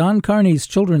 Don Carney's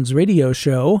children's radio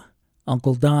show,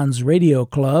 Uncle Don's Radio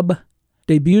Club,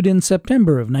 debuted in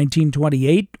September of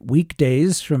 1928,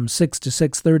 weekdays from 6 to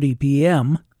 6:30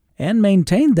 p.m., and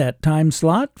maintained that time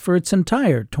slot for its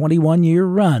entire 21-year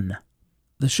run.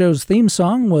 The show's theme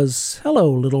song was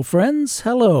Hello, Little Friends,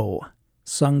 Hello,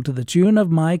 sung to the tune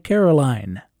of My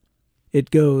Caroline.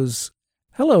 It goes,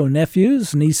 Hello,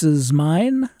 nephews, nieces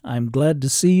mine, I'm glad to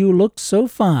see you look so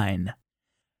fine.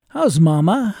 How's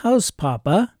Mama, how's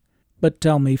Papa? But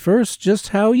tell me first just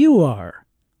how you are.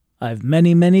 I've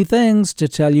many, many things to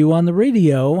tell you on the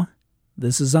radio.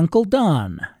 This is Uncle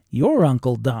Don, your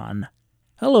Uncle Don.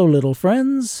 Hello, little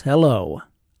friends, hello.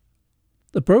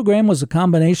 The program was a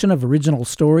combination of original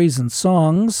stories and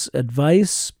songs,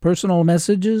 advice, personal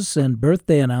messages, and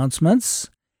birthday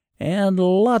announcements, and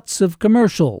lots of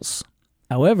commercials.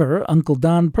 However, Uncle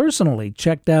Don personally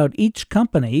checked out each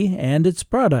company and its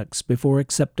products before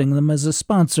accepting them as a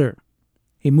sponsor.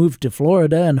 He moved to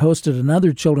Florida and hosted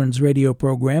another children's radio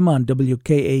program on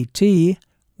WKAT,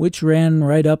 which ran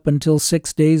right up until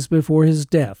 6 days before his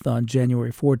death on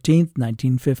January 14,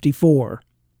 1954.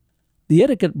 The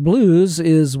Etiquette Blues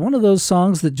is one of those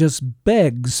songs that just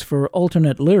begs for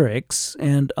alternate lyrics,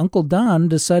 and Uncle Don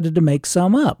decided to make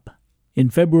some up.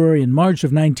 In February and March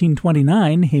of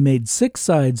 1929, he made 6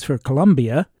 sides for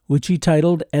Columbia, which he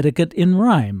titled Etiquette in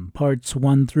Rhyme, Parts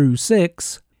 1 through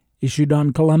 6, issued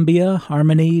on Columbia,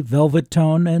 Harmony, Velvet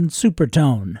Tone, and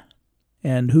Supertone.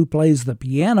 And who plays the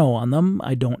piano on them,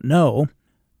 I don't know,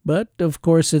 but of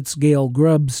course it's Gale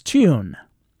Grubb's tune.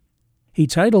 He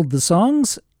titled the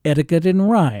songs Etiquette in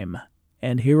Rhyme,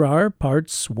 and here are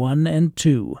parts 1 and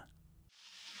 2.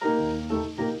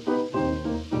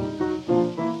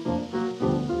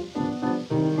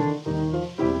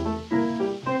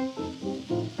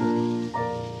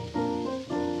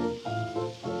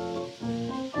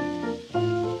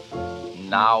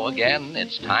 Now again,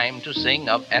 it's time to sing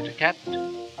of etiquette.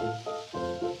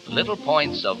 Little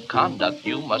points of conduct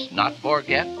you must not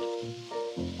forget.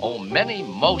 Oh, many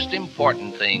most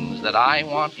important things that I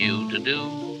want you to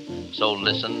do. So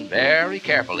listen very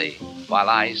carefully while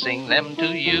I sing them to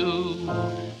you.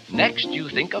 Next, you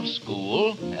think of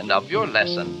school and of your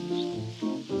lessons.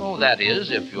 Oh, that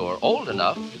is, if you're old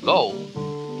enough to go.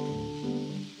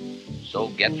 So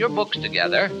get your books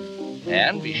together,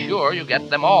 and be sure you get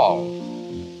them all.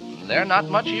 They're not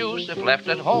much use if left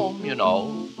at home, you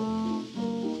know.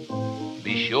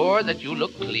 Be sure that you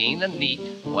look clean and neat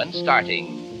when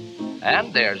starting,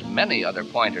 and there's many other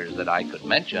pointers that I could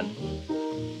mention.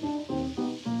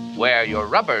 Wear your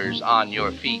rubbers on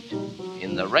your feet.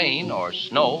 In the rain or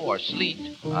snow or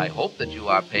sleet, I hope that you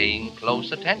are paying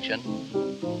close attention.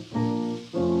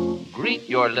 Greet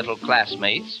your little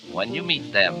classmates when you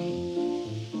meet them.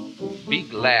 Be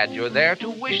glad you're there to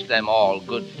wish them all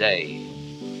good day.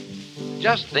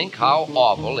 Just think how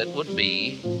awful it would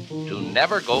be to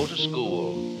never go to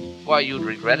school. Why, you'd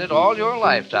regret it all your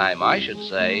lifetime, I should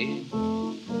say.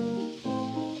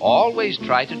 Always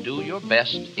try to do your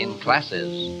best in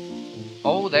classes.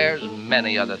 Oh, there's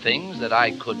many other things that I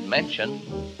could mention.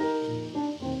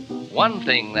 One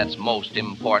thing that's most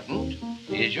important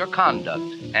is your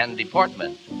conduct and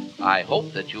deportment. I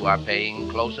hope that you are paying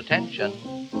close attention.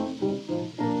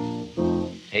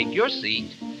 Take your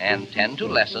seat and tend to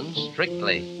lessons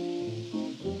strictly.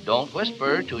 Don't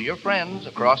whisper to your friends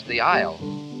across the aisle.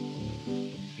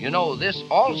 You know, this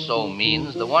also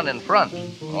means the one in front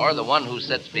or the one who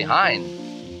sits behind.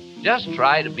 Just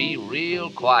try to be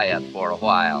real quiet for a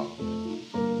while.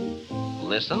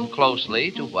 Listen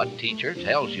closely to what teacher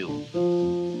tells you.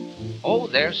 Oh,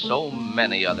 there's so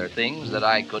many other things that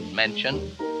I could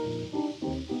mention.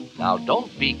 Now,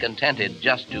 don't be contented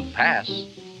just to pass.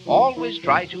 Always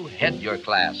try to head your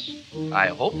class. I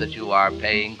hope that you are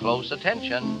paying close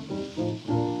attention.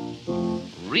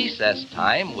 Recess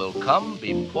time will come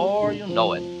before you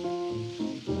know it.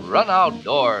 Run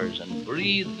outdoors and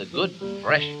breathe the good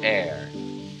fresh air.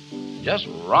 Just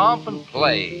romp and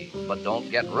play, but don't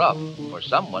get rough, or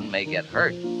someone may get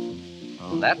hurt.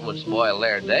 That would spoil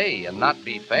their day and not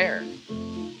be fair.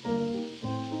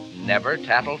 Never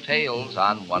tattle tales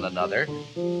on one another.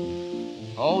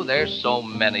 Oh, there's so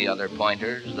many other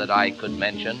pointers that I could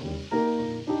mention.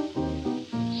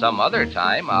 Some other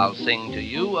time I'll sing to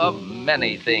you of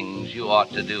many things you ought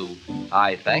to do.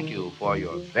 I thank you for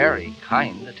your very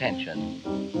kind attention.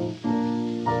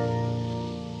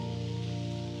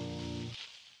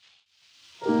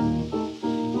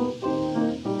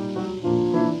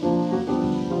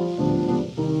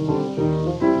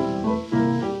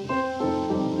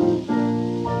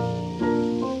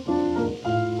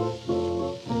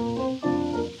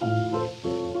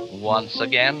 Once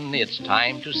again, it's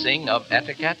time to sing of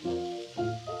etiquette.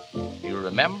 You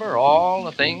remember all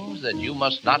the things that you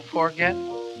must not forget?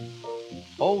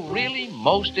 Oh, really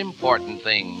most important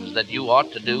things that you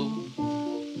ought to do.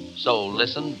 So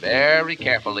listen very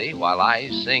carefully while I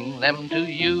sing them to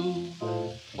you.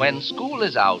 When school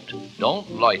is out, don't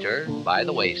loiter by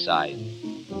the wayside.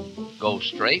 Go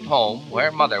straight home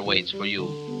where Mother waits for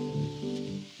you.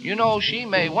 You know she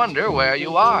may wonder where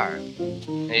you are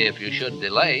if you should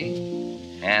delay,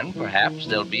 and perhaps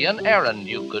there'll be an errand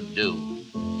you could do.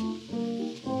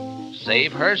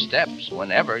 Save her steps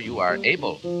whenever you are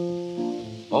able.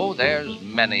 Oh, there's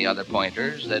many other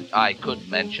pointers that I could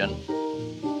mention.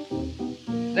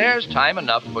 There's time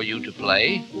enough for you to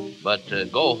play, but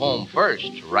go home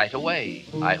first right away.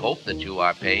 I hope that you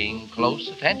are paying close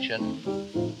attention.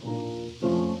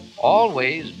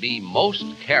 Always be most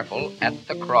careful at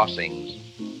the crossings.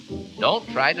 Don't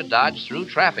try to dodge through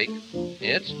traffic.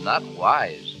 It's not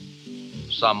wise.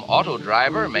 Some auto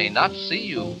driver may not see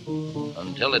you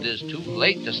until it is too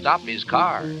late to stop his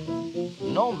car,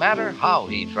 no matter how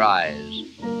he tries.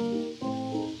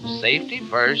 Safety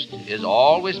first is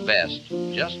always best.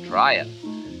 Just try it.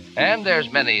 And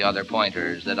there's many other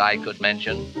pointers that I could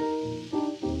mention.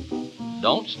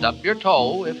 Don't stub your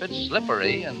toe if it's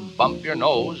slippery and bump your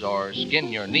nose or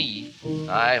skin your knee.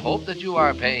 I hope that you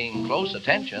are paying close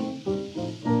attention.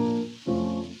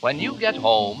 When you get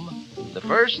home, the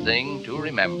first thing to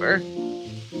remember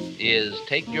is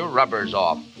take your rubbers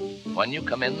off when you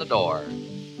come in the door.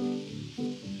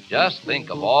 Just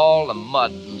think of all the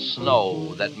mud and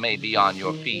snow that may be on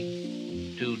your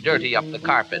feet to dirty up the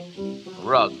carpet,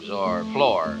 rugs, or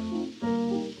floor.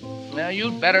 Now,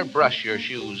 you'd better brush your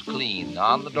shoes clean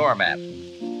on the doormat.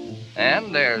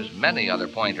 And there's many other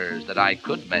pointers that I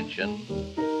could mention.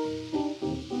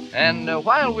 And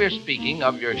while we're speaking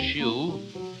of your shoe,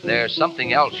 there's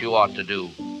something else you ought to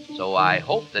do. So I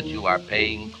hope that you are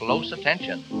paying close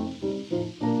attention.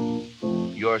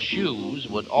 Your shoes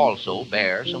would also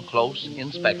bear some close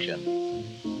inspection.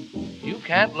 You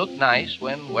can't look nice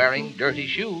when wearing dirty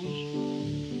shoes.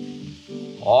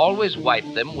 Always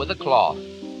wipe them with a cloth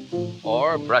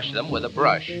or brush them with a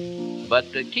brush, but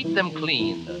keep them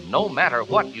clean no matter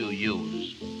what you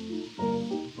use.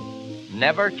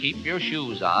 never keep your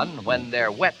shoes on when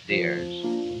they're wet, dears.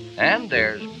 And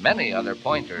there's many other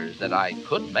pointers that I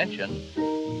could mention.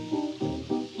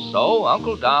 So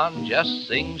Uncle Don just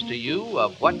sings to you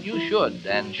of what you should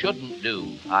and shouldn't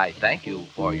do. I thank you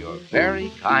for your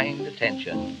very kind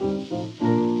attention.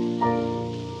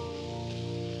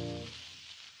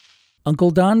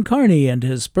 Uncle Don Carney and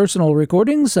his personal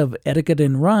recordings of Etiquette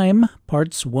in Rhyme,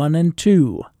 Parts 1 and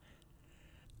 2.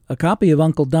 A copy of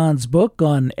Uncle Don's book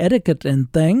on etiquette and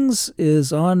things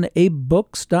is on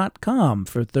abebooks.com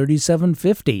for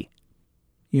 $37.50.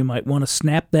 You might want to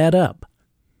snap that up.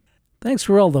 Thanks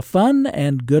for all the fun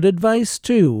and good advice,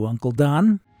 too, Uncle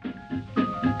Don.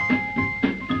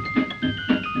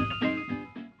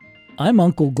 I'm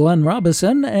Uncle Glenn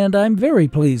Robison, and I'm very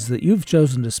pleased that you've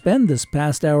chosen to spend this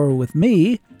past hour with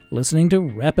me listening to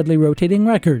Rapidly Rotating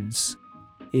Records.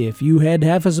 If you had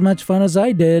half as much fun as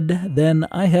I did, then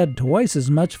I had twice as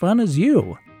much fun as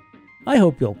you. I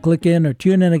hope you'll click in or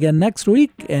tune in again next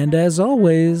week, and as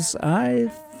always, I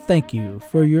thank you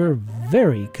for your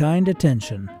very kind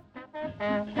attention.